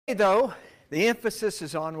Though, the emphasis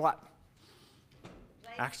is on what?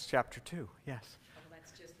 Plague. Acts chapter 2, yes. Oh,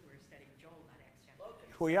 that's just, we're studying Joel, not Acts chapter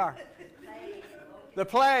 2. We are. Plague, The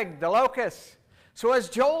plague, the locusts. So as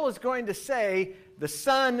Joel is going to say, the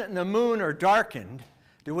sun and the moon are darkened.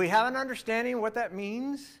 Do we have an understanding of what that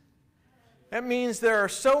means? That means there are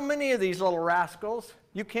so many of these little rascals,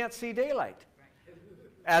 you can't see daylight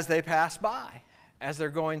as they pass by, as they're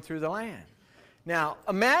going through the land. Now,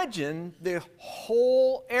 imagine the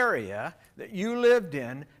whole area that you lived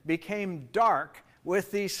in became dark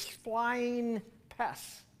with these flying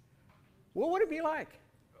pests. What would it be like?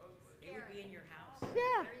 It would be in your house.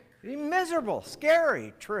 Yeah, it'd be miserable,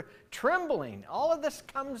 scary, trembling. All of this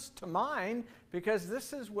comes to mind because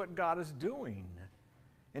this is what God is doing.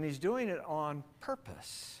 And He's doing it on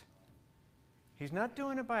purpose. He's not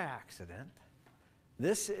doing it by accident.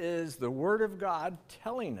 This is the Word of God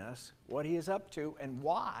telling us what He is up to and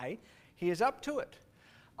why He is up to it.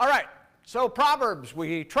 All right, so Proverbs,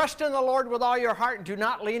 we trust in the Lord with all your heart and do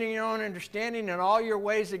not lean on your own understanding. In all your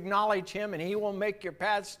ways acknowledge Him and He will make your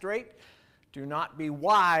paths straight. Do not be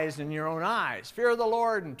wise in your own eyes. Fear the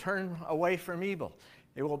Lord and turn away from evil.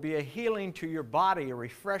 It will be a healing to your body, a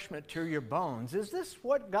refreshment to your bones. Is this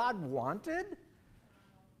what God wanted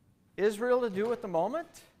Israel to do at the moment?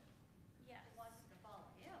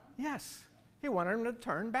 Yes, He wanted them to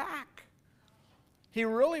turn back. He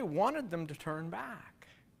really wanted them to turn back,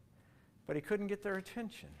 but He couldn't get their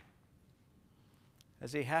attention.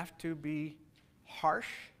 Does He have to be harsh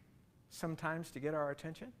sometimes to get our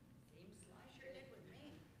attention? Sure did with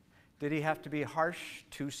me. Did He have to be harsh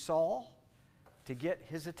to Saul to get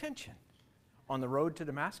his attention on the road to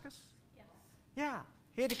Damascus? Yes. Yeah,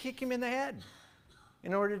 He had to kick him in the head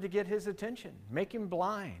in order to get his attention, make him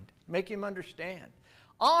blind, make him understand.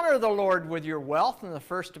 Honor the Lord with your wealth and the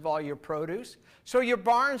first of all your produce, so your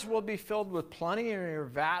barns will be filled with plenty and your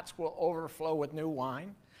vats will overflow with new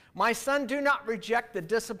wine. My son, do not reject the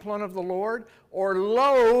discipline of the Lord or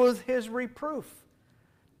loathe His reproof.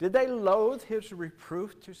 Did they loathe His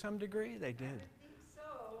reproof to some degree? They did. I think so.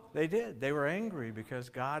 They did. They were angry because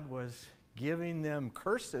God was giving them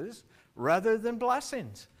curses rather than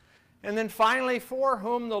blessings. And then finally, for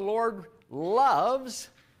whom the Lord loves,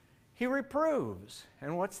 He reproves.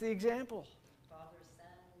 And what's the example? Father, son,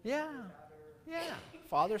 Yeah. daughter. Yeah.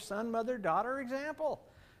 Father, son, mother, daughter example.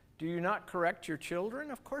 Do you not correct your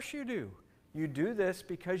children? Of course you do. You do this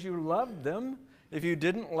because you love them. If you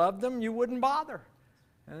didn't love them, you wouldn't bother.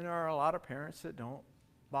 And there are a lot of parents that don't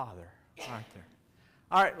bother, aren't there?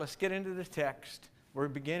 All right, let's get into the text. We're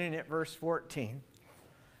beginning at verse 14.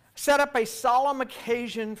 Set up a solemn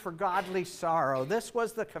occasion for godly sorrow. This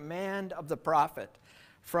was the command of the prophet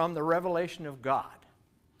from the revelation of God.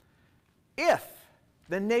 If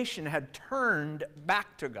the nation had turned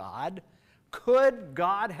back to God, could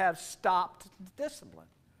God have stopped the discipline?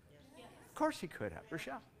 Yes. Of course He could have.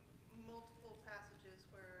 Rochelle. Multiple passages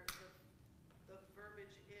where the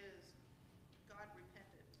verbiage is God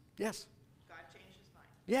repented. Yes. God changed His mind.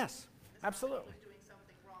 Yes. It's not Absolutely. that He was doing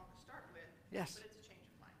something wrong to start with. Yes. But it's a change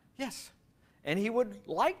of mind. Yes. And He would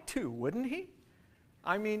like to, wouldn't He?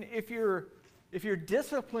 I mean, if you're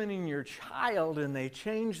disciplining your child and they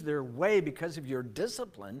change their way because of your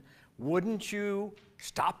discipline, wouldn't you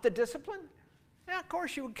stop the discipline? Yeah, of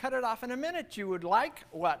course you would cut it off in a minute. You would like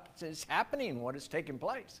what is happening, what is taking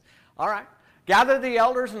place. All right. Gather the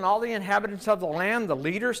elders and all the inhabitants of the land, the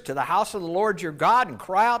leaders, to the house of the Lord your God, and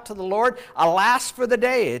cry out to the Lord. Alas for the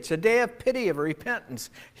day. It's a day of pity, of repentance.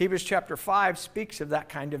 Hebrews chapter 5 speaks of that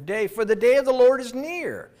kind of day. For the day of the Lord is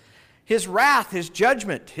near. His wrath, His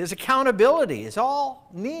judgment, His accountability is all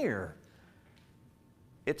near.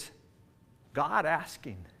 It's God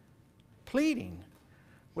asking, pleading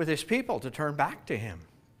with His people to turn back to Him.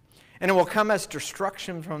 And it will come as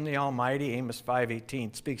destruction from the Almighty. Amos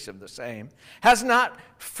 5:18 speaks of the same. Has not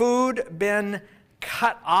food been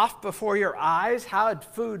cut off before your eyes? How had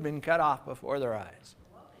food been cut off before their eyes?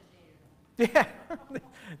 Yeah,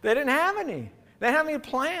 they didn't have any. They didn't have any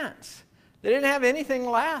plants. They didn't have anything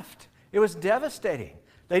left. It was devastating.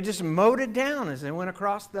 They just mowed it down as they went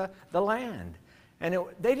across the land. And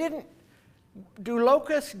they didn't. Do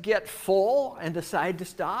locusts get full and decide to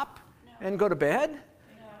stop and go to bed?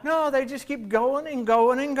 No, they just keep going and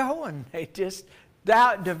going and going. They just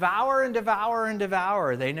devour and devour and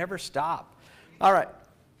devour. They never stop. All right.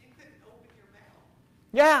 You couldn't open your mouth.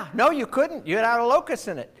 Yeah, no, you couldn't. You had a locust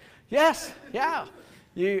in it. Yes, yeah.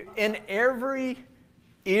 In every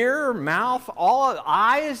ear, mouth, all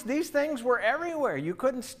eyes, these things were everywhere. You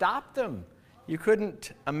couldn't stop them. You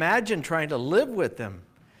couldn't imagine trying to live with them.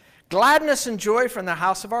 Gladness and joy from the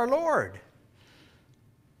house of our Lord.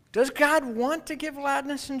 Does God want to give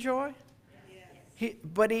gladness and joy?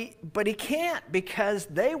 But he can't, because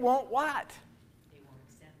they won't what?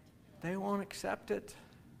 They won't accept it.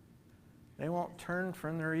 They won't turn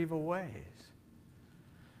from their evil ways.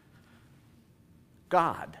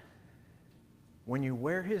 God, when you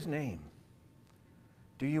wear his name,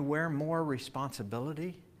 do you wear more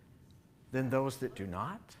responsibility than those that do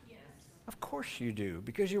not? Yes. Of course you do,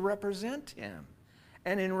 because you represent him.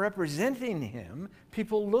 And in representing him,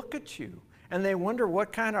 people look at you and they wonder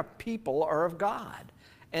what kind of people are of God.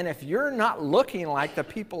 And if you're not looking like the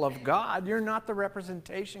people of God, you're not the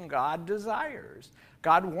representation God desires,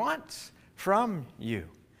 God wants from you.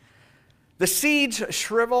 The seeds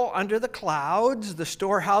shrivel under the clouds, the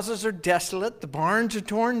storehouses are desolate, the barns are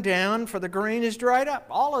torn down, for the grain is dried up.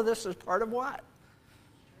 All of this is part of what?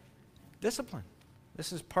 Discipline.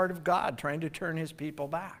 This is part of God trying to turn his people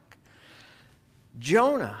back.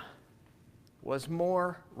 Jonah was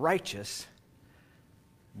more righteous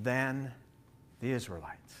than the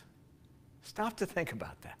Israelites. Stop to think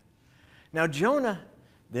about that. Now Jonah,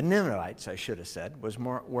 the Ninevites, I should have said,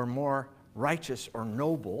 were more righteous or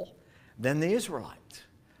noble than the Israelites.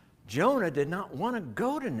 Jonah did not want to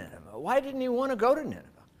go to Nineveh. Why didn't he want to go to Nineveh?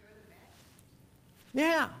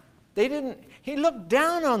 Yeah, they didn't. He looked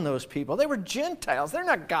down on those people. They were Gentiles. They're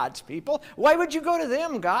not God's people. Why would you go to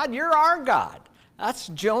them, God? You're our God. That's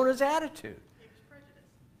Jonah's attitude. He was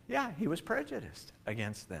prejudiced. Yeah, he was prejudiced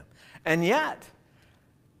against them. And yet,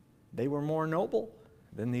 they were more noble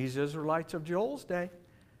than these Israelites of Joel's day.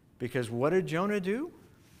 Because what did Jonah do?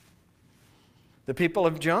 The people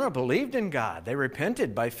of Jonah believed in God. They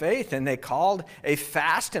repented by faith, and they called a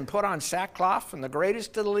fast and put on sackcloth from the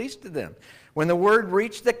greatest to the least of them. When the word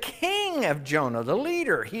reached the king of Jonah, the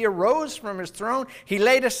leader, he arose from his throne. He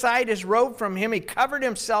laid aside his robe from him. He covered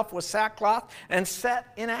himself with sackcloth and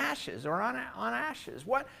sat in ashes, or on ashes.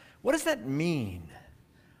 What does that mean?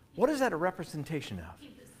 What is that a representation of?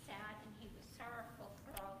 He was sad and he was sorrowful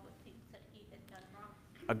for all the things that he had done wrong.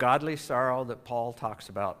 A godly sorrow that Paul talks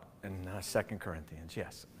about in 2 Corinthians,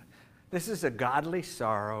 yes. This is a godly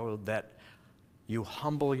sorrow that you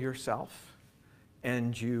humble yourself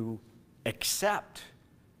and you accept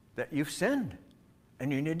that you've sinned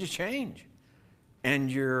and you need to change.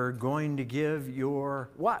 And you're going to give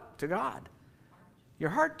your what to God?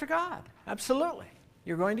 Your heart to God. Absolutely.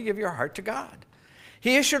 You're going to give your heart to God.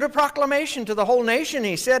 He issued a proclamation to the whole nation.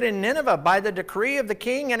 He said in Nineveh, by the decree of the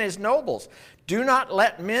king and his nobles, do not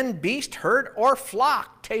let men, beast, herd, or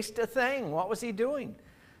flock taste a thing. What was he doing?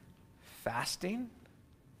 Fasting,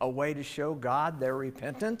 a way to show God their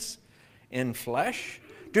repentance in flesh.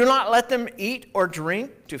 Do not let them eat or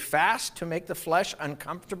drink, to fast, to make the flesh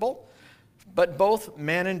uncomfortable. But both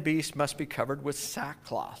man and beast must be covered with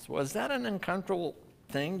sackcloth. Was that an uncomfortable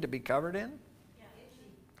thing to be covered in?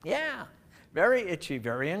 Yeah. Very itchy,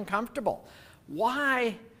 very uncomfortable.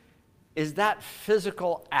 Why is that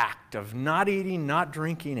physical act of not eating, not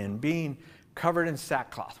drinking, and being covered in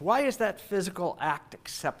sackcloth? Why is that physical act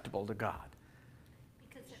acceptable to God?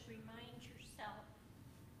 Because it reminds yourself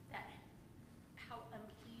that how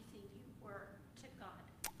unpleasing you were to God.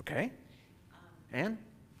 Okay. Ann,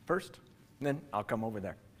 first, then I'll come over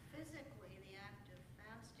there. Physically, the act of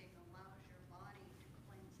fasting allows your body to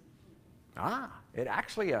cleanse and heal. It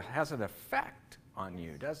actually has an effect on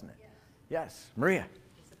you, doesn't it? Yes. Maria.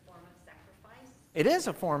 It's a form of sacrifice. It is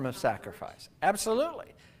a form of sacrifice. Absolutely.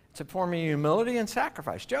 It's a form of humility and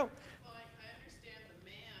sacrifice. Joe. Well, I understand the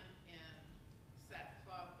man and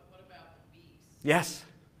sackcloth, but what about the beast? Yes.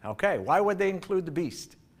 Okay. Why would they include the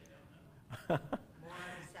beast? More on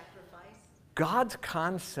the sacrifice. God's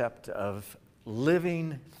concept of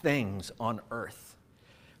living things on earth.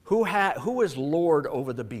 Who is Lord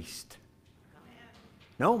over the beast?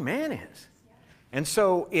 No, man is. And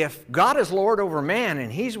so if God is Lord over man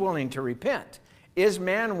and he's willing to repent, is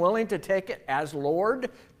man willing to take it as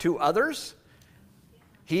Lord to others?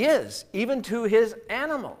 He is, even to his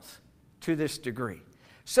animals to this degree.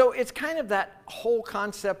 So it's kind of that whole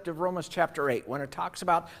concept of Romans chapter 8 when it talks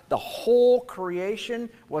about the whole creation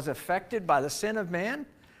was affected by the sin of man.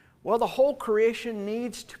 Well, the whole creation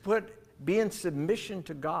needs to be in submission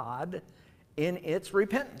to God in its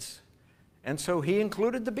repentance. And so he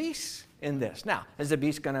included the beasts in this. Now, is the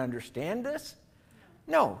beast going to understand this?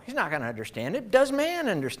 No, he's not going to understand it. Does man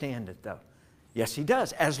understand it, though? Yes, he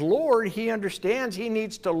does. As Lord, he understands he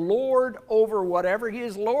needs to lord over whatever he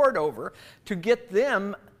is Lord over to get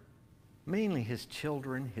them, mainly his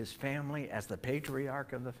children, his family, as the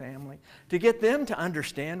patriarch of the family, to get them to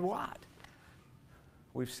understand what?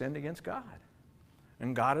 We've sinned against God.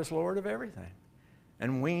 And God is Lord of everything.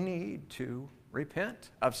 And we need to repent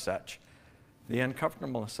of such The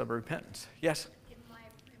uncomfortableness of repentance. Yes? In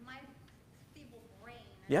my feeble brain,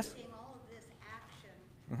 Yes? I'm seeing all of this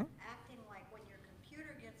action, acting like when your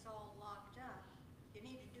computer gets all locked up, you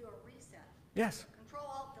need to do a reset. Yes. Control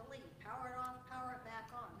Alt Delete, power it off, power it back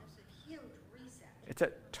on. This is a huge reset. It's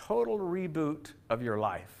a total reboot of your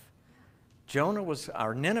life.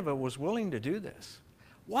 Nineveh was willing to do this.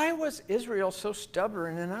 Why was Israel so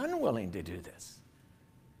stubborn and unwilling to do this?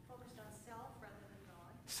 Focused on self rather than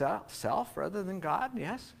God. Self rather than God,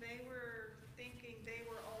 yes? They were thinking they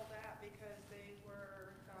were all that because they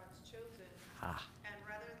were God's chosen. Ah. And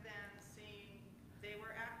rather than seeing, they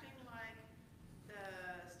were acting like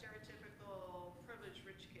the stereotypical privileged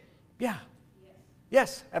rich kid. Yeah. Yes.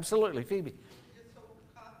 Yes, absolutely, Phoebe. Just so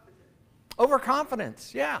confident.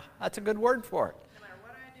 Overconfidence, yeah, that's a good word for it. No matter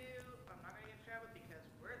what I do, I'm not going to get in trouble because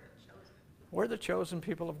we're the chosen. We're the chosen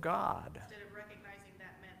people of God. Instead of recognizing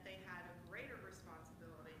that meant they had a greater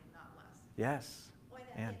responsibility, not less. Yes. Boy,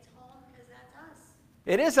 that And hits home because that's us.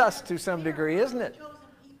 it is us to some We are degree, isn't it? chosen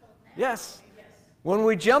people now. Yes. When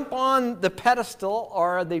we jump on the pedestal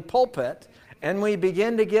or the pulpit and we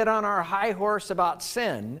begin to get on our high horse about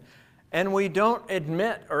sin, and we don't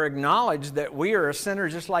admit or acknowledge that we are a sinner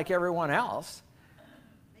just like everyone else,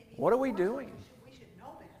 what are we doing? We should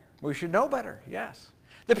know better. We should know better, yes.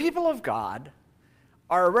 The people of God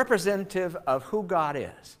are a representative of who God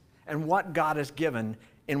is and what God has given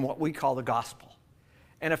in what we call the gospel.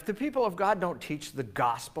 And if the people of God don't teach the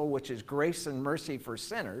gospel, which is grace and mercy for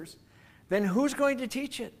sinners, then who's going to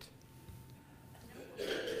teach it?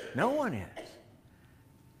 No one is.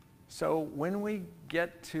 So when we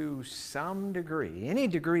get to some degree, any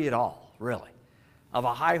degree at all, really, of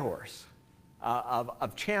a high horse,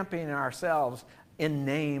 of championing ourselves in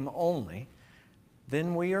name only,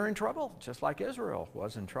 then we are in trouble, just like Israel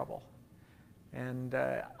was in trouble. And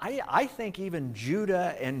I think even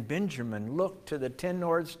Judah and Benjamin looked to the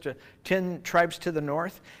 10 tribes to the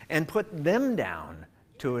north and put them down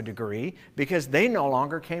to a degree because they no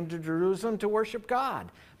longer came to Jerusalem to worship God.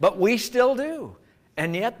 But we still do.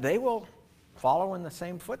 And yet they will follow in the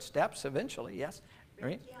same footsteps eventually, yes?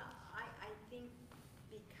 Right? Yeah, I think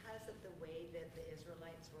because of the way that the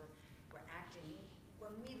Israelites were acting,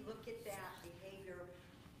 when we look at that behavior,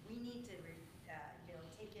 we need to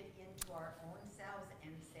take it into our own selves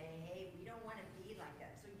and say, hey, we don't want to be like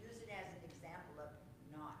that. So use it as an example of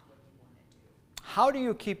not what you want to do. How do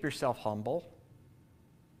you keep yourself humble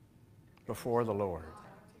before the Lord?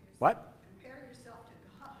 What? Compare yourself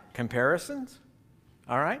to God. Comparisons?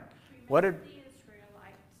 All right. What did? Remember the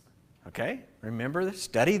Israelites. Okay. Remember this.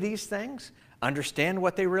 Study these things. Understand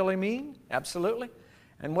what they really mean. Absolutely.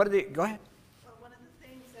 And what did they? Go ahead. Well, one of the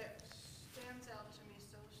things that stands out to me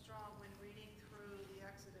so strong when reading through the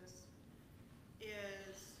Exodus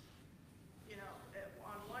is,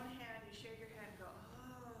 on one hand, you shake your head and go,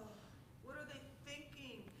 oh, what are they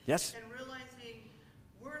thinking? Yes. And realizing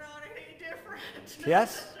we're not any different.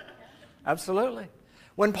 Yes. Absolutely.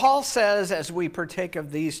 When Paul says, as we partake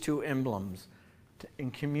of these two emblems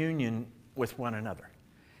in communion with one another,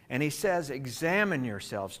 and he says, examine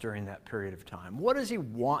yourselves during that period of time, what does he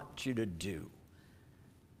want you to do?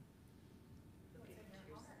 Look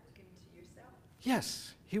into yourself.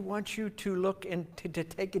 Yes, he wants you to look into, to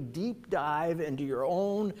take a deep dive into your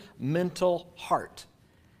own mental heart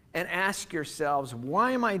and ask yourselves,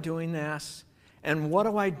 why am I doing this? And what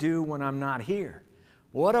do I do when I'm not here?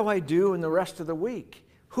 What do I do in the rest of the week?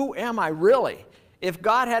 Who am I really? If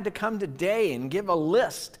God had to come today and give a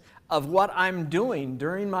list of what I'm doing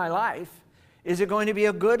during my life, is it going to be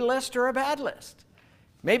a good list or a bad list?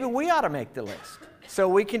 Maybe we ought to make the list so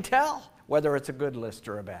we can tell whether it's a good list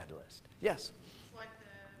or a bad list. Yes? It's like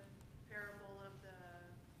the parable of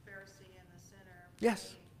the Pharisee and the sinner.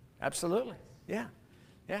 Yes, absolutely. Yeah,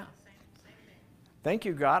 yeah. Same thing. Thank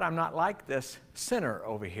you, God. I'm not like this sinner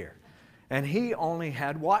over here. And he only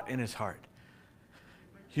had what in his heart?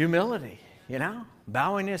 Humility,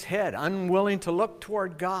 bowing his head, unwilling to look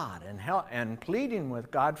toward God and pleading with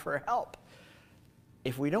God for help.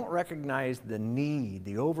 If we don't recognize the need,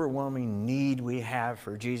 the overwhelming need we have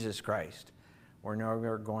for Jesus Christ, we're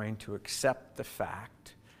never going to accept the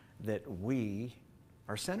fact that we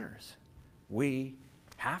are sinners. We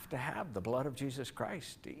have to have the blood of Jesus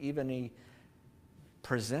Christ to even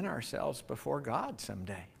present ourselves before God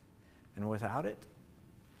someday. And without it,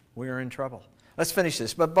 we are in trouble. Let's finish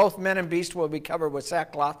this. But both men and beast will be covered with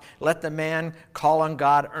sackcloth. Let the man call on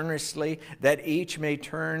God earnestly, that each may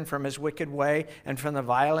turn from his wicked way and from the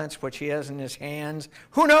violence which he has in his hands.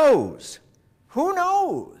 Who knows? Who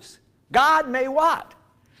knows? God may what?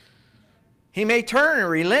 He may turn and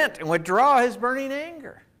relent and withdraw his burning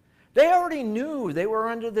anger. They already knew they were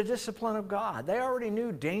under the discipline of God. They already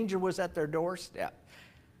knew danger was at their doorstep.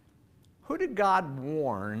 Who did God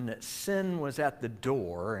warn that sin was at the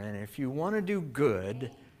door, and if you want to do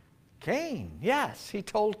good, Cain. Yes, he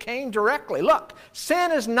told Cain directly, look,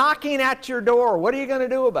 sin is knocking at your door. What are you going to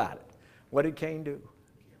do about it? What did Cain do?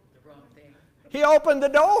 The wrong thing. He opened the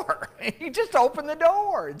door. He just opened the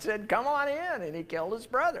door and said, come on in, and he killed his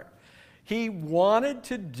brother. He wanted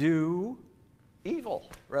to do evil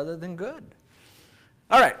rather than good.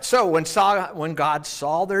 All right, so when God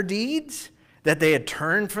saw their deeds, that they had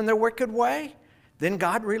turned from their wicked way, then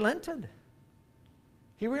God relented.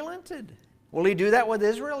 He relented. Will he do that with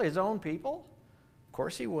Israel, his own people? Of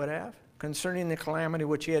course he would have. Concerning the calamity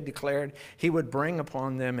which he had declared he would bring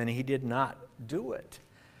upon them, and he did not do it.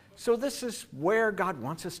 So this is where God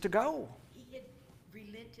wants us to go. He had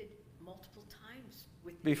relented multiple times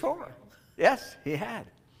with Before. Israel. Yes, he had.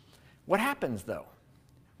 What happens, though?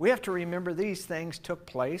 We have to remember these things took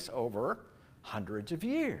place over hundreds of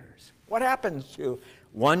years. What happens to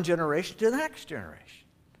one generation to the next generation?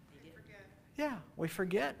 Yeah, we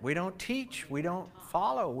forget. We don't teach. We don't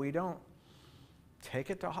follow. We don't take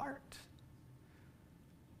it to heart.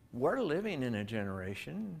 We're living in a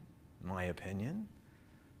generation, in my opinion,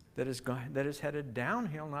 that is headed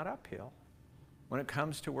downhill, not uphill, when it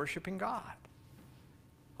comes to worshiping God.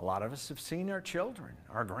 A lot of us have seen our children,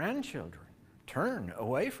 our grandchildren, turn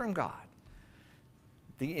away from God.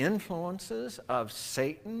 The influences of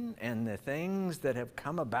Satan and the things that have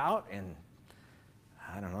come about in,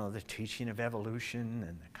 I don't know, the teaching of evolution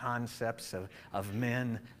and the concepts of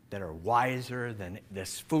men that are wiser than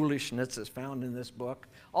this foolishness that's found in this book.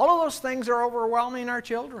 All of those things are overwhelming our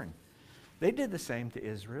children. They did the same to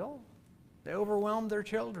Israel. They overwhelmed their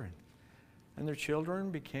children. And their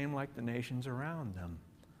children became like the nations around them.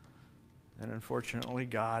 And unfortunately,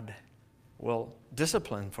 God will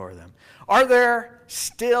discipline for them. Are there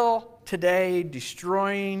still today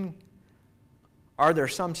are there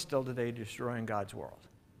some still today destroying God's world?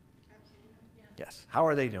 Yes. How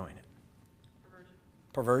are they doing it?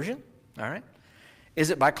 Perversion? All right. Is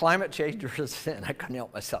it by climate change or sin? I couldn't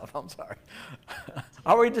help myself. I'm sorry.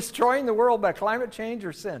 Are we destroying the world by climate change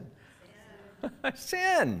or sin?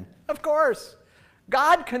 Sin, of course.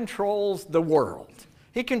 God controls the world.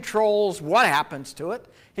 He controls what happens to it.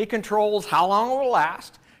 He controls how long it will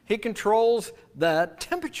last. He controls the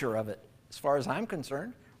temperature of it, as far as I'm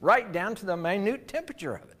concerned, right down to the minute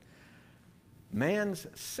temperature of it. Man's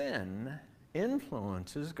sin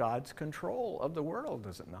influences God's control of the world,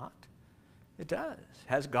 does it not? It does.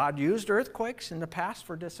 Has God used earthquakes in the past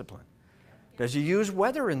for discipline? Does he use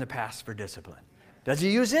weather in the past for discipline? Does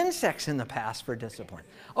he use insects in the past for discipline?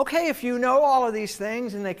 Okay, if you know all of these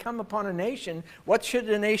things and they come upon a nation, what should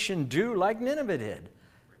a nation do like Nineveh did?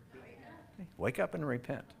 Wake up and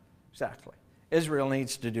repent. Exactly. Israel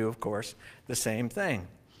needs to do, of course, the same thing.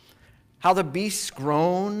 How the beasts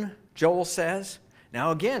groan, Joel says.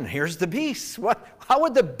 Now again, here's the beasts. How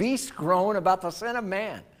would the beasts groan about the sin of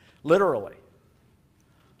man? Literally.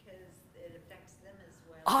 Because it affects them as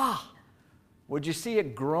well. Would you see a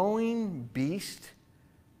growing beast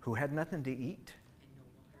who had nothing to eat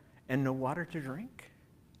and no water to drink?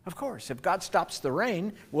 Of course, if God stops the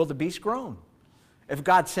rain, will the beast groan? If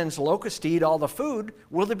God sends locusts to eat all the food,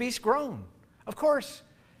 will the beast groan? Of course.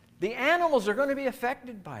 The animals are going to be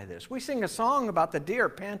affected by this. We sing a song about the deer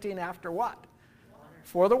panting after what? Water.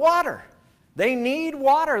 For the water. They need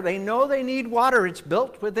water. They know they need water. It's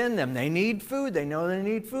built within them. They need food. They know they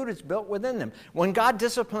need food. It's built within them. When God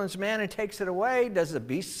disciplines man and takes it away, does the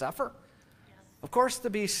beast suffer? Yes. Of course the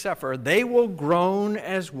beasts suffer. They will groan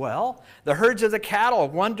as well. The herds of the cattle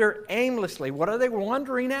wander aimlessly. What are they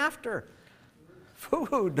wandering after?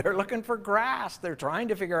 Food. They're looking for grass. They're trying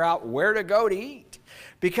to figure out where to go to eat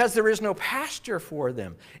because there is no pasture for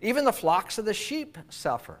them. Even the flocks of the sheep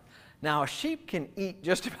suffer. Now, a sheep can eat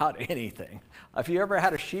just about anything. If you ever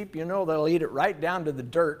had a sheep, you know they'll eat it right down to the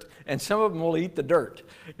dirt, and some of them will eat the dirt.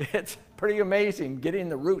 It's pretty amazing getting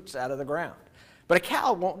the roots out of the ground. But a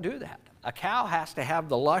cow won't do that. A cow has to have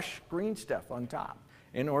the lush green stuff on top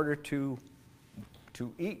in order to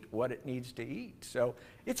eat what it needs to eat. So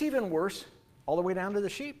it's even worse all the way down to the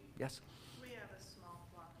sheep. Yes? We have a small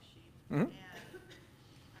flock of sheep, Mhm. and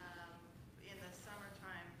in the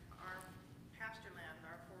summertime, our pasture land,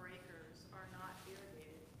 our 4 acres, are not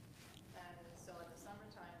irrigated. And so in the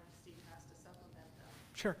summertime, Steve has to supplement them.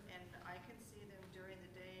 Sure. And I can see them during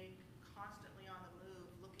the day constantly on the move,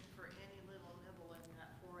 looking for any little nibble in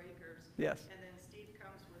that 4 acres. Yes. And then Steve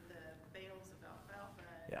comes with the bales of alfalfa,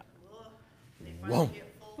 and Yeah. they Whoa. finally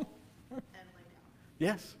get full and lay down.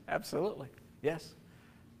 Yes, absolutely. Yes.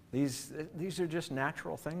 These are just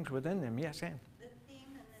natural things within them. Yes, Ann? The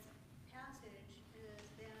theme in this passage is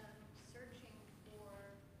them searching for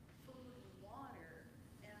food and water,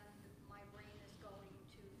 and my brain is going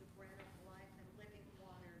to the bread of life and living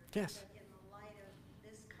water. Yes. That in the light of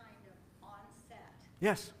this kind of onset,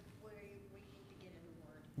 Yes. we need to get in the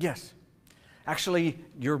Word. Yes. Actually,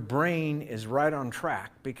 your brain is right on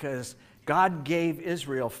track because God gave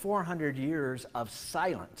Israel 400 years of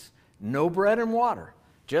silence. No bread and water,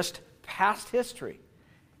 just past history.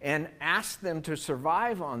 And asked them to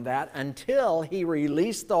survive on that until He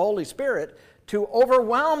released the Holy Spirit to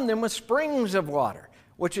overwhelm them with springs of water,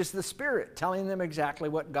 which is the Spirit telling them exactly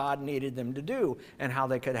what God needed them to do and how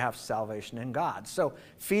they could have salvation in God. So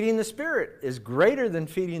feeding the Spirit is greater than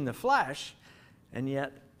feeding the flesh, and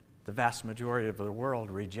yet the vast majority of the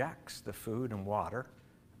world rejects the food and water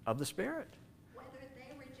of the Spirit. Whether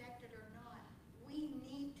they reject it or not, we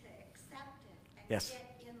need to accept it and Yes.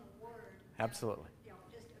 get in the Word. Absolutely. You know,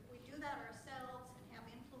 just if we do that ourselves and have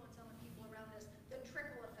influence on the people around us, the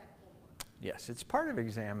trickle effect will work. Yes, it's part of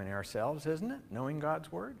examining ourselves, isn't it? Knowing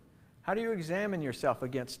God's Word. How do you examine yourself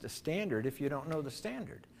against a standard if you don't know the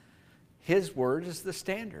standard? His Word is the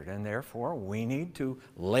standard, and therefore we need to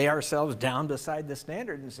lay ourselves down beside the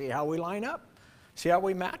standard and see how we line up, see how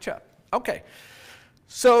we match up. Okay,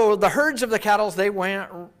 so the herds of the cattle, they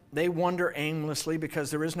wander aimlessly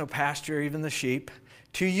because there is no pasture, even the sheep.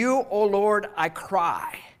 To you, O Lord, I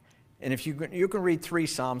cry. And if you can read 3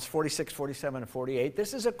 Psalms, 46, 47, and 48.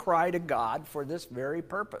 This is a cry to God for this very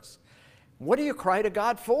purpose. What do you cry to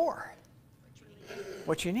God for?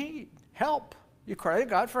 What you need. Help. You cry to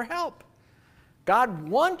God for help. God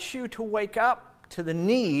wants you to wake up to the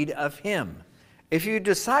need of Him. If you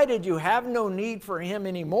decided you have no need for Him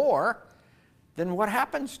anymore, then what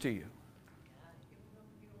happens to you?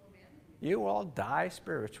 You will die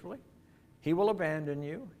spiritually. He will abandon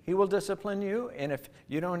you. He will discipline you. And if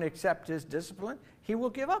you don't accept His discipline, He will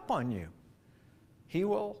give up on you. He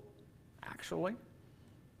will actually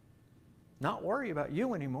not worry about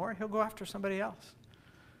you anymore. He'll go after somebody else.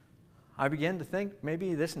 I began to think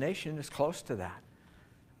maybe this nation is close to that.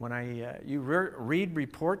 When you read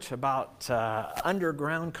reports about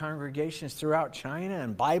underground congregations throughout China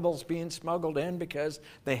and Bibles being smuggled in because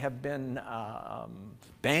they have been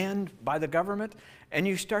banned by the government, and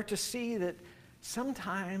you start to see that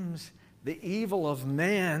sometimes the evil of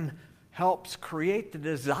man helps create the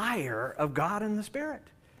desire of God in the Spirit.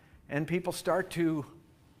 And people start to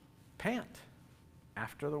pant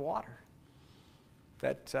after the water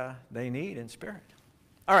that they need in spirit.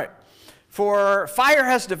 All right. For fire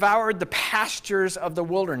has devoured the pastures of the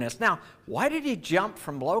wilderness. Now, why did he jump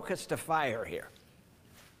from locust to fire here?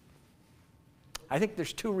 I think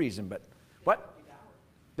there's 2 reasons, but what?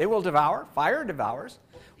 They will devour. Fire devours.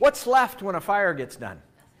 What's left when a fire gets done?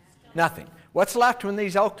 Nothing. What's left when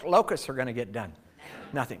these locusts are going to get done?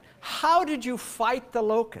 Nothing. How did you fight the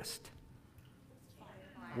locust?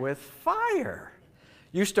 With fire.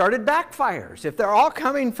 You started backfires. If they're all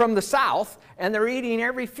coming from the south and they're eating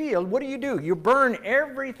every field, what do? You burn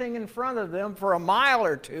everything in front of them for a mile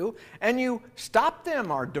or 2, and you stop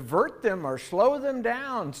them or divert them or slow them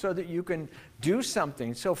down so that you can do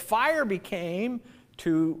something. So fire became,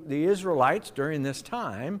 to the Israelites during this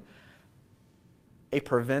time, a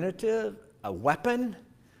preventative, a weapon.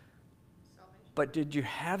 But did you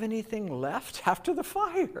have anything left after the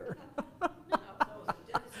fire?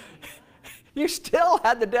 You still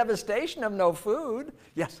had the devastation of no food.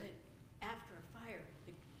 Yes? After a fire,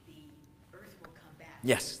 the earth will come back.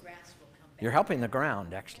 Yes. The grass will come back. You're helping the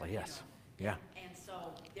ground, actually, yes. Yeah. And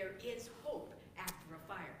so there is hope after a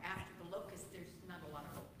fire. After the locust, there's not a lot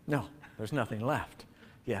of hope. No, there's nothing left.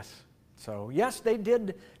 Yes. So, yes, they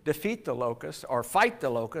did defeat the locusts or fight the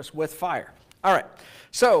locusts with fire. All right.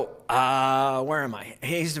 So, where am I?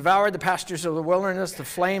 He's devoured the pastures of the wilderness. The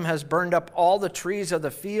flame has burned up all the trees of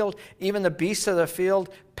the field. Even the beasts of the field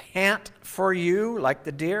pant for you like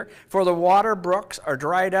the deer. For the water brooks are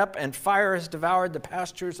dried up, and fire has devoured the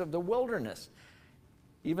pastures of the wilderness.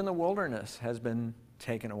 Even the wilderness has been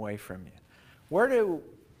taken away from you. Where do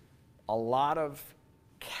a lot of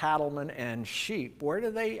cattlemen and sheep, where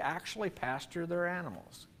do they actually pasture their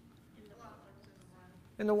animals?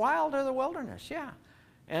 In the wild or the wilderness, yeah.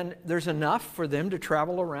 And there's enough for them to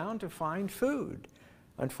travel around to find food.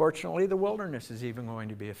 Unfortunately, the wilderness is even going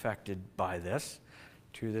to be affected by this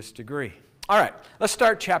to this degree. All right, let's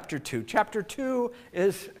start chapter 2. Chapter 2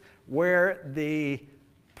 is where the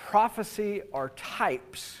prophecy or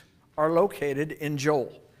types are located in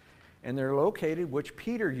Joel. And they're located, which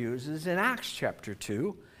Peter uses in Acts chapter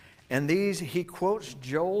 2. And these, he quotes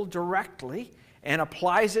Joel directly and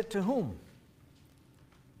applies it to whom?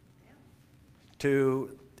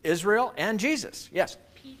 to Israel and Jesus. Yes?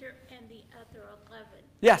 Peter and the other 11.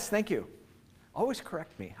 Yes, thank you. Always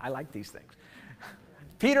correct me. I like these things.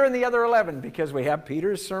 Peter and the other 11, because we have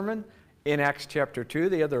Peter's sermon in Acts chapter 2.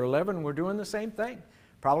 The other 11 were doing the same thing,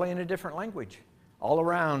 probably in a different language, all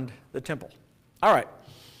around the temple. All right.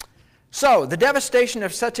 So, the devastation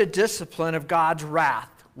of such a discipline of God's wrath,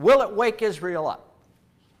 will it wake Israel up?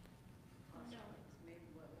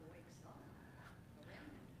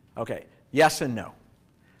 Okay, yes and no.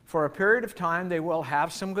 For a period of time, they will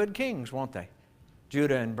have some good kings, won't they?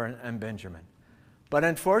 Judah and Benjamin. But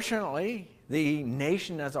unfortunately, the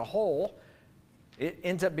nation as a whole, it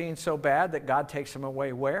ends up being so bad that God takes them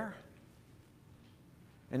away where?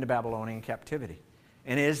 Into Babylonian captivity.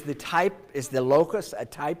 And is the locust a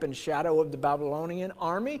type and shadow of the Babylonian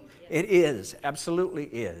army? Yes. It is, absolutely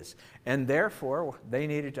is. And therefore, they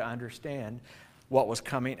needed to understand what was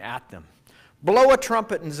coming at them. Blow a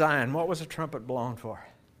trumpet in Zion. What was a trumpet blown for?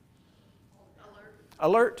 Alert.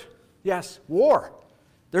 Alert. Yes, war.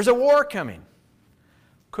 There's a war coming.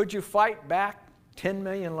 Could you fight back 10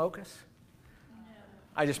 million locusts? No.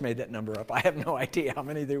 I just made that number up. I have no idea how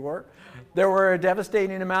many there were. There were a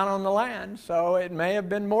devastating amount on the land, so it may have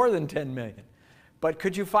been more than 10 million. But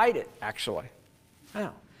could you fight it, actually?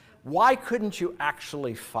 No. Why couldn't you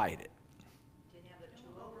actually fight it? Didn't have the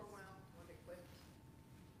tools, weren't equipped.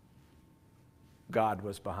 God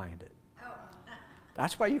was behind it. Oh.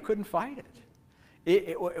 That's why you couldn't fight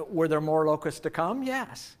it. Were there more locusts to come?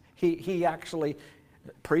 Yes. He actually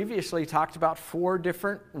previously talked about 4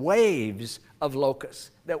 different waves of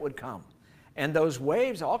locusts that would come. And those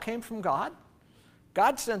waves all came from God.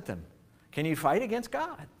 God sent them. Can you fight against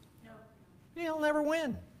God? No. You'll never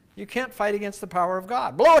win. You can't fight against the power of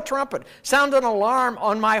God. Blow a trumpet. Sound an alarm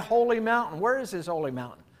on my holy mountain. Where is his holy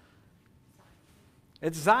mountain?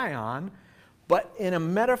 It's Zion. But in a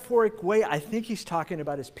metaphoric way, I think he's talking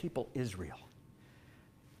about his people, Israel.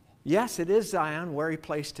 Yes, it is Zion where he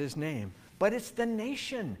placed his name. But it's the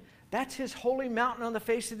nation. That's his holy mountain on the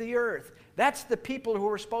face of the earth. That's the people who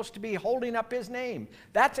are supposed to be holding up his name.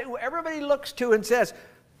 That's who everybody looks to and says,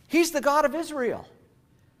 he's the God of Israel.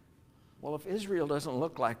 Well, if Israel doesn't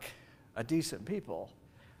look like a decent people,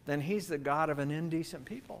 then he's the God of an indecent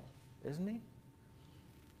people, isn't he?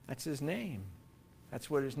 That's his name. That's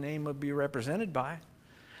what his name would be represented by.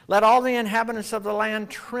 Let all the inhabitants of the land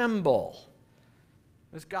tremble.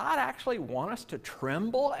 Does God actually want us to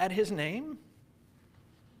tremble at his name?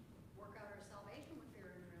 Work out our salvation with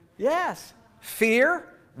fear and trembling. Yes. Fear,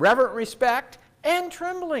 reverent respect, and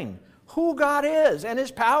trembling. Who God is, and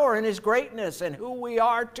his power, and his greatness, and who we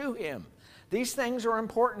are to him. These things are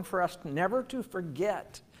important for us never to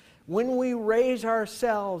forget. When we raise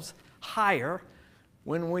ourselves higher,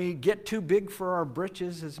 when we get too big for our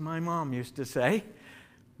britches, as my mom used to say,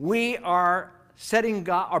 we are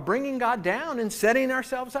bringing God down and setting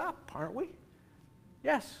ourselves up, aren't we?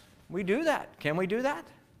 Yes, we do that. Can we do that?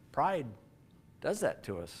 Pride does that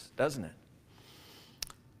to us, doesn't it?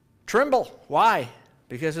 Tremble. Why?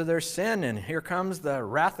 Because of their sin, and here comes the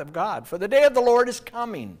wrath of God. For the day of the Lord is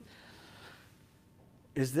coming.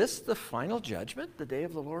 Is this the final judgment? The day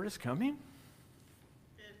of the Lord is coming?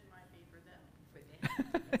 It might be for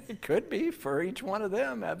them. It could be for each one of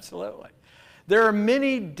them, absolutely. There are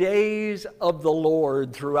many days of the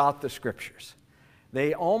Lord throughout the Scriptures.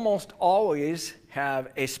 They almost always have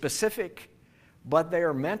a specific, but they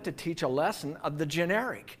are meant to teach a lesson of the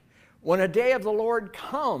generic. When a day of the Lord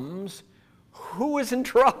comes, who is in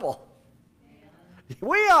trouble?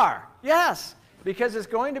 We are, yes, because it's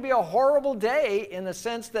going to be a horrible day in the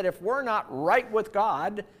sense that if we're not right with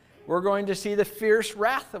God, we're going to see the fierce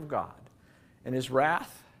wrath of God. And is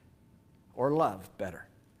wrath or love better?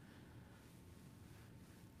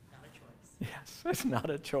 Not a choice. Yes, it's not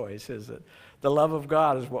a choice, is it? The love of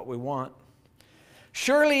God is what we want.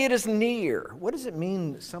 Surely it is near. What does it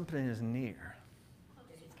mean that something is near?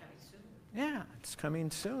 It's coming soon. Yeah, it's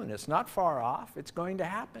coming soon. It's not far off. It's going to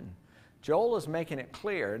happen. Joel is making it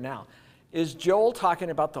clear. Now, is Joel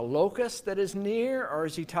talking about the locust that is near, or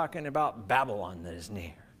is he talking about Babylon that is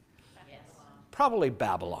near? Yes. Probably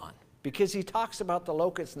Babylon, because he talks about the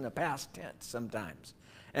locust in the past tense sometimes.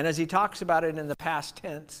 And as he talks about it in the past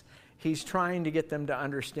tense, he's trying to get them to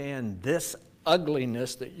understand this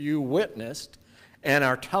ugliness that you witnessed and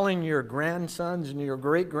are telling your grandsons and your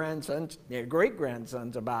great-grandsons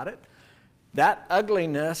about it. That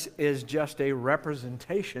ugliness is just a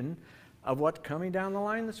representation of what's coming down the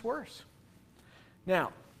line that's worse.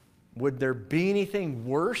 Now, would there be anything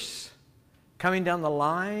worse coming down the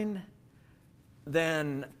line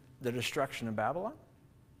than the destruction of Babylon?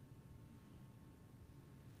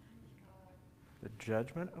 The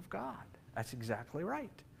judgment of God. That's exactly right.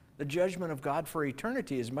 The judgment of God for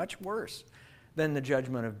eternity is much worse than the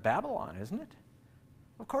judgment of Babylon, isn't it?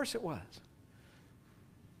 Of course it was.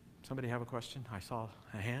 Somebody have a question? I saw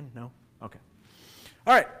a hand. No? Okay.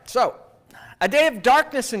 All right, so a day of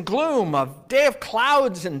darkness and gloom, a day of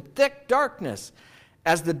clouds and thick darkness.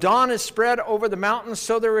 As the dawn is spread over the mountains,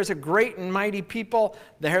 so there is a great and mighty people.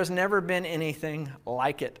 There has never been anything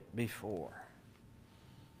like it before.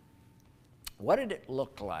 What did it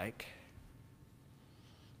look like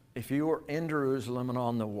if you were in Jerusalem and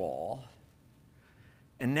on the wall,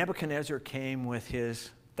 and Nebuchadnezzar came with his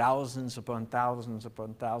thousands upon thousands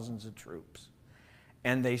upon thousands of troops,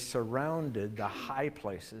 and they surrounded the high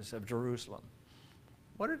places of Jerusalem?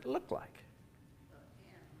 What did it look like?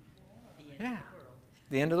 Yeah,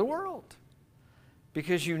 the end of the world.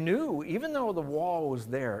 Because you knew, even though the wall was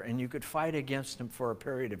there and you could fight against him for a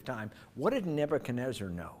period of time, what did Nebuchadnezzar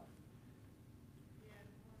know?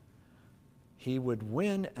 He would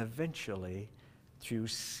win eventually through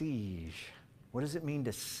siege. What does it mean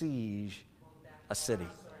to siege a city?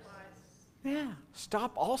 Yeah,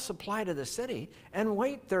 stop all supply to the city and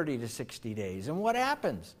wait 30 to 60 days. And what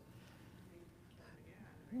happens?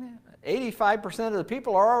 85% of the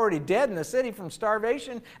people are already dead in the city from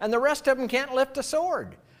starvation, and the rest of them can't lift a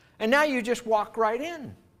sword. And now you just walk right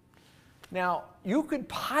in. Now, you could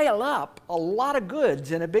pile up a lot of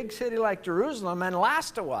goods in a big city like Jerusalem and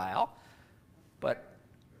last a while, but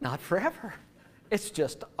not forever. It's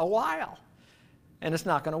just a while, and it's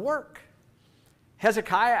not going to work.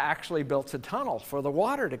 Hezekiah actually built a tunnel for the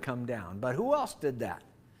water to come down, but who else did that?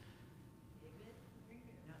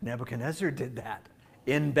 Nebuchadnezzar did that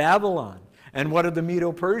in Babylon. And what did the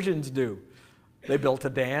Medo-Persians do? They built a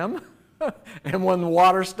dam, and when the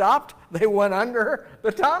water stopped, they went under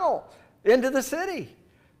the tunnel into the city.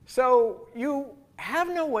 So you have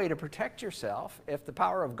no way to protect yourself if the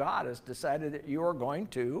power of God has decided that you are going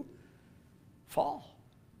to fall.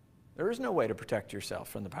 There is no way to protect yourself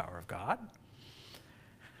from the power of God.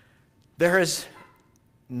 There has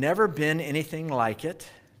never been anything like it,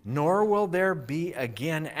 nor will there be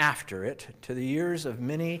again after it to the years of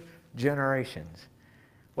many generations.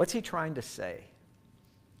 What's he trying to say?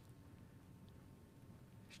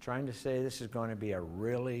 He's trying to say this is going to be a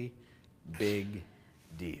really big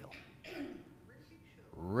deal.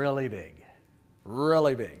 Really big.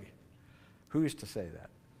 Really big. Who used to say that?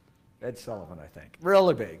 Ed Sullivan, I think.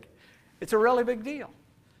 Really big. It's a really big deal.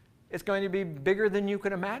 It's going to be bigger than you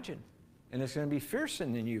can imagine. And it's going to be fiercer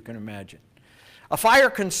than you can imagine. A fire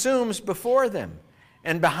consumes before them,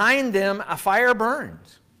 and behind them a fire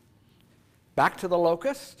burns. Back to the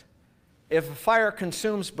locust. If a fire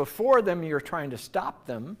consumes before them, you're trying to stop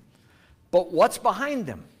them. But what's behind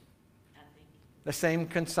them? Nothing. The same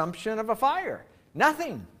consumption of a fire.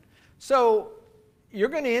 Nothing. So you're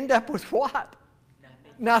going to end up with what?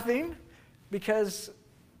 Nothing. Nothing. Because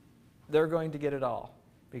they're going to get it all.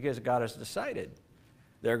 Because God has decided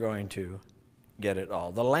they're going to get it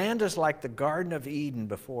all. The land is like the Garden of Eden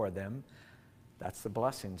before them. That's the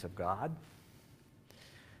blessings of God.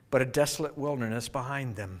 But a desolate wilderness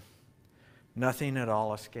behind them. Nothing at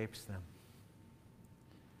all escapes them.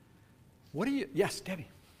 What do you... Yes, Debbie.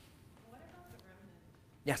 What about the remnant?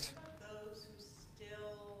 Yes. What about those who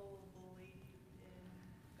still believe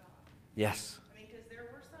in God? Yes. I mean, because there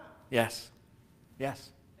were some. Yes. Yes.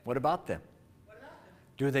 What about them? What about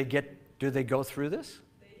them? Do they go through this?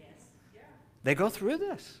 Yes. Yeah. They go through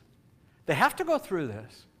this. They have to go through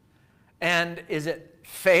this. And is it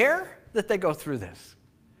fair that they go through this?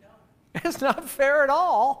 No. It's not fair at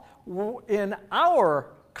all in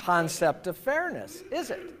our concept of fairness,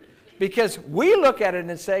 is it? Because we look at it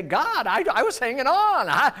and say, God, I was hanging on.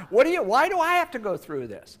 Why do I have to go through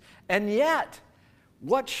this? And yet,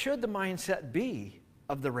 what should the mindset be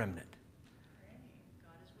of the remnant?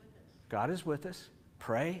 God is with us. God is with us.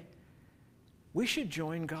 Pray. We should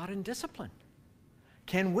join God in discipline.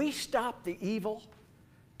 Can we stop the evil?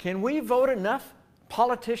 Can we vote enough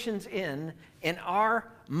politicians in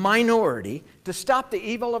our minority to stop the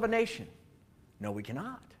evil of a nation? No, we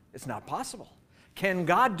cannot. It's not possible. Can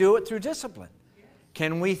God do it through discipline? Yes.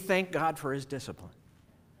 Can we thank God for his discipline?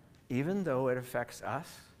 Even though it affects us?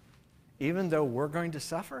 Even though we're going to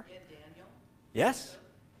suffer? Yeah, Daniel. Yes.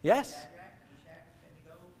 Yes.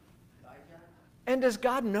 And does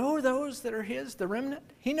God know those that are his, the remnant?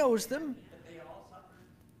 He knows them.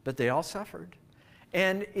 But they all suffered.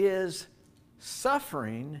 And is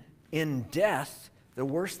suffering in death the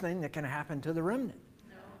worst thing that can happen to the remnant?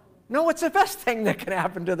 No, it's the best thing that can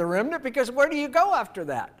happen to the remnant, because where do you go after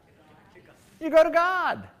that? You go to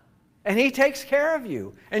God. And he takes care of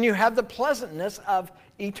you. And you have the pleasantness of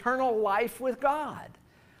eternal life with God.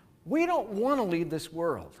 We don't want to leave this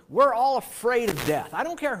world. We're all afraid of death. I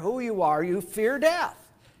don't care who you are, you fear death.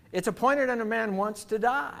 It's appointed unto man once to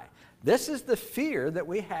die. This is the fear that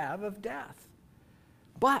we have of death.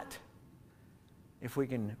 But if we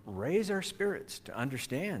can raise our spirits to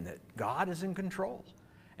understand that God is in control,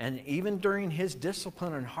 and even during his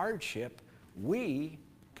discipline and hardship, we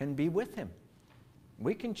can be with him.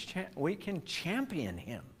 We can champion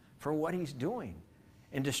him for what he's doing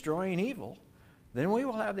in destroying evil, then we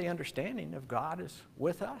will have the understanding of God is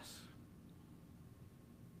with us.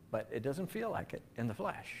 But it doesn't feel like it in the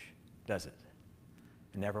flesh, does it?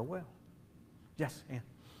 It never will. Yes, Ann?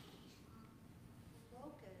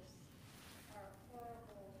 Locusts are a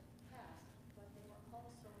horrible pest, but they were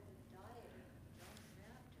also the diet of John the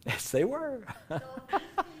Baptist. Yes, they were. So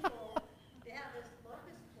these people, they have this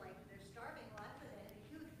locust plague, they're starving life, and they had a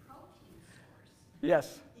huge protein source.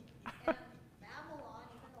 Yes. And Babylon,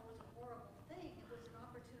 even though it was a horrible thing, it was an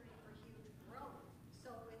opportunity for huge growth.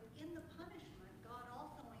 So within the punishment, God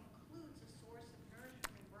also includes a source of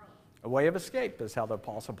nourishment and growth. A way of escape is how the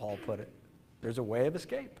Apostle Paul put it. There's a way of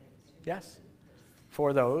escape. Yes.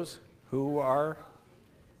 For those who are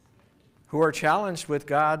challenged with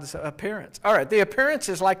God's appearance. All right, the appearance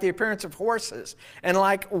is like the appearance of horses, and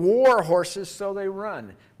like war horses, so they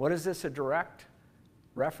run. What is this a direct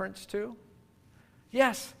reference to?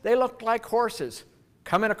 Yes, they look like horses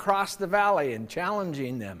coming across the valley and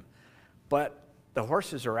challenging them. But the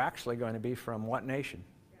horses are actually going to be from what nation?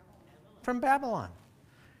 From Babylon.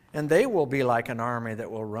 And they will be like an army that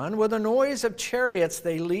will run. With the noise of chariots,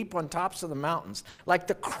 they leap on tops of the mountains, like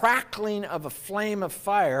the crackling of a flame of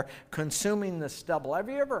fire consuming the stubble. Have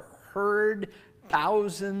you ever heard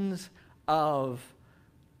thousands of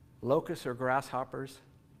locusts or grasshoppers?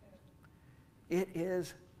 It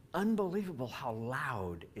is unbelievable how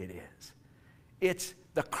loud it is. It's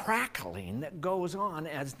the crackling that goes on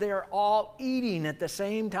as they're all eating at the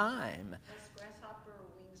same time. Those grasshopper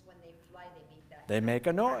wings, when they fly, they make that. They make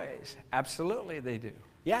a noise. Absolutely they do.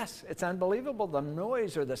 Yes, it's unbelievable the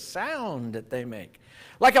noise or the sound that they make.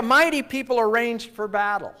 Like a mighty people arranged for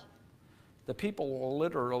battle. The people will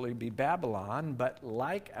literally be Babylon, but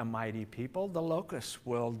like a mighty people, the locusts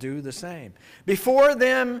will do the same. Before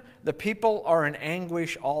them, the people are in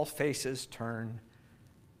anguish, all faces turn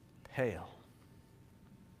pale.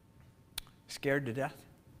 Scared to death?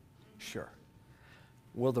 Sure.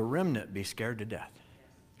 Will the remnant be scared to death?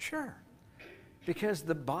 Sure. Because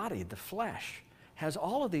the body, the flesh, has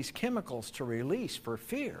all of these chemicals to release for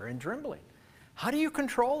fear and trembling. How do you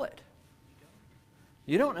control it?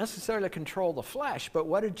 You don't necessarily control the flesh, but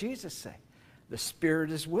what did Jesus say? The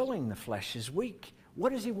spirit is willing, the flesh is weak.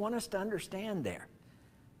 What does he want us to understand there?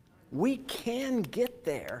 We can get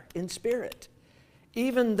there in spirit,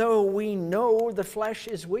 even though we know the flesh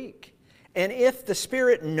is weak. And if the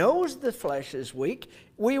spirit knows the flesh is weak,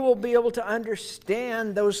 we will be able to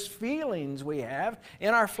understand those feelings we have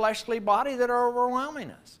in our fleshly body that are overwhelming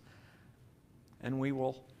us. And we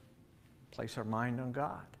will place our mind on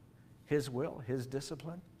God, his will, his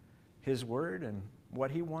discipline, his word, and what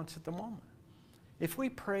he wants at the moment. If we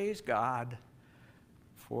praise God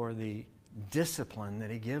for the discipline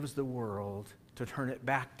that he gives the world to turn it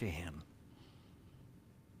back to him,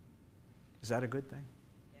 is that a good thing?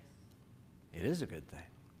 It is a good thing,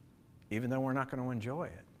 even though we're not going to enjoy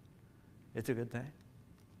it. It's a good thing.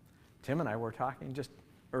 Tim and I were talking just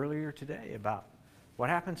earlier today about what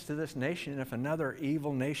happens to this nation if another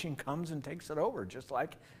evil nation comes and takes it over, just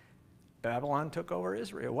like Babylon took over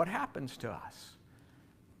Israel. What happens to us?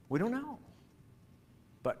 We don't know.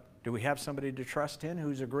 But do we have somebody to trust in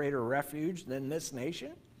who's a greater refuge than this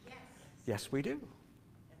nation? Yes. Yes, we do.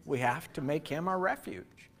 We have to make him our refuge.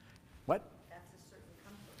 What? That's a certain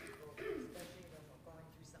comfort, especially when we're going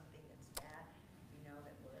through something that's bad. We know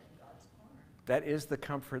that we're in God's corner. That is the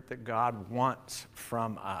comfort that God wants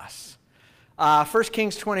from us. 1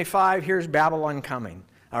 Kings 25, here's Babylon coming.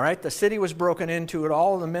 All right, the city was broken into, and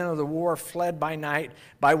all of the men of the war fled by night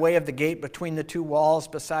by way of the gate between the two walls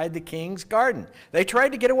beside the king's garden. They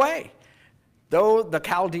tried to get away, though the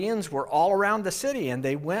Chaldeans were all around the city, and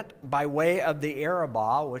they went by way of the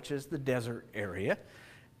Arabah, which is the desert area.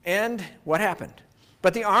 And what happened?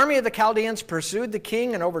 But the army of the Chaldeans pursued the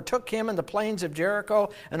king and overtook him in the plains of Jericho,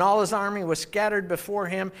 and all his army was scattered before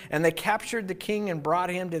him, and they captured the king and brought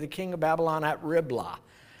him to the king of Babylon at Riblah.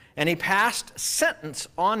 And he passed sentence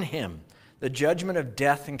on him, the judgment of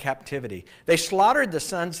death and captivity. They slaughtered the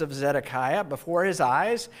sons of Zedekiah before his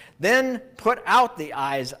eyes, then put out the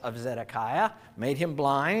eyes of Zedekiah, made him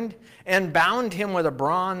blind, and bound him with a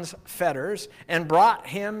bronze fetters, and brought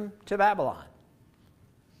him to Babylon.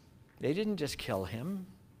 They didn't just kill him,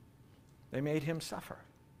 they made him suffer.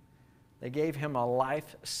 They gave him a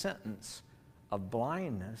life sentence of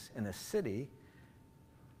blindness in a city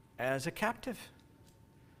as a captive.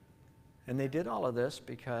 And they did all of this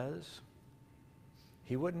because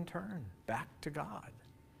he wouldn't turn back to God.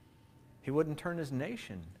 He wouldn't turn his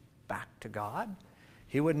nation back to God.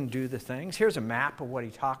 He wouldn't do the things. Here's a map of what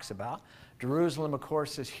he talks about. Jerusalem, of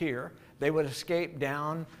course, is here. They would escape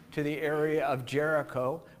down to the area of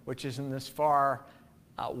Jericho, which is in this far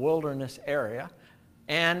wilderness area.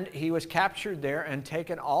 And he was captured there and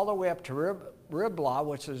taken all the way up to Riblah,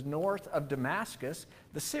 which is north of Damascus,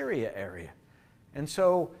 the Syria area. And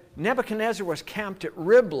so Nebuchadnezzar was camped at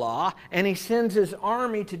Riblah, and he sends his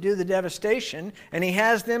army to do the devastation, and he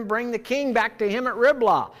has them bring the king back to him at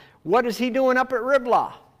Riblah. What is he doing up at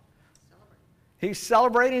Riblah? He's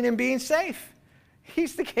celebrating and being safe.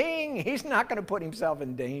 He's the king. He's not going to put himself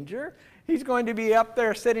in danger. He's going to be up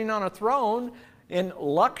there sitting on a throne in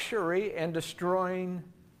luxury and destroying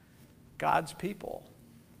God's people.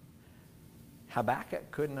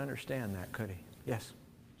 Habakkuk couldn't understand that, could he? Yes.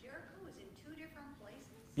 Jericho is in two different places?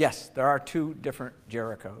 Yes, there are two different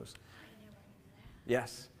Jerichos. I never knew that.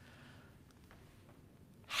 Yes.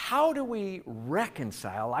 How do we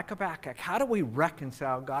reconcile, like Habakkuk, how do we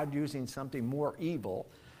reconcile God using something more evil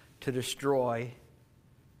to destroy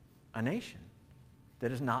a nation that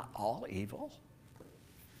is not all evil?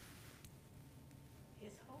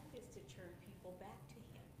 His hope is to turn people back to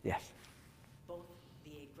him, Yes, both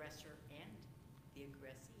the aggressor and the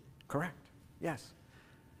aggressee. correct. Yes.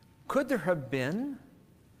 Could there have been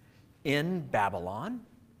in Babylon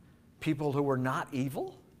people who were not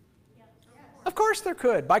evil? Of course there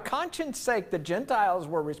could. By conscience sake, the Gentiles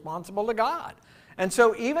were responsible to God. And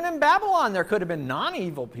so even in Babylon, there could have been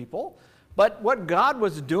non-evil people. But what God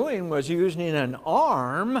was doing was using an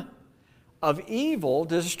arm of evil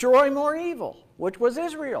to destroy more evil, which was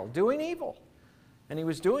Israel, doing evil. And he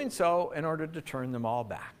was doing so in order to turn them all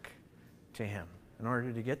back to him, in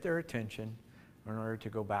order to get their attention, in order to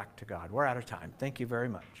go back to God. We're out of time. Thank you very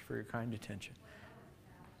much for your kind attention.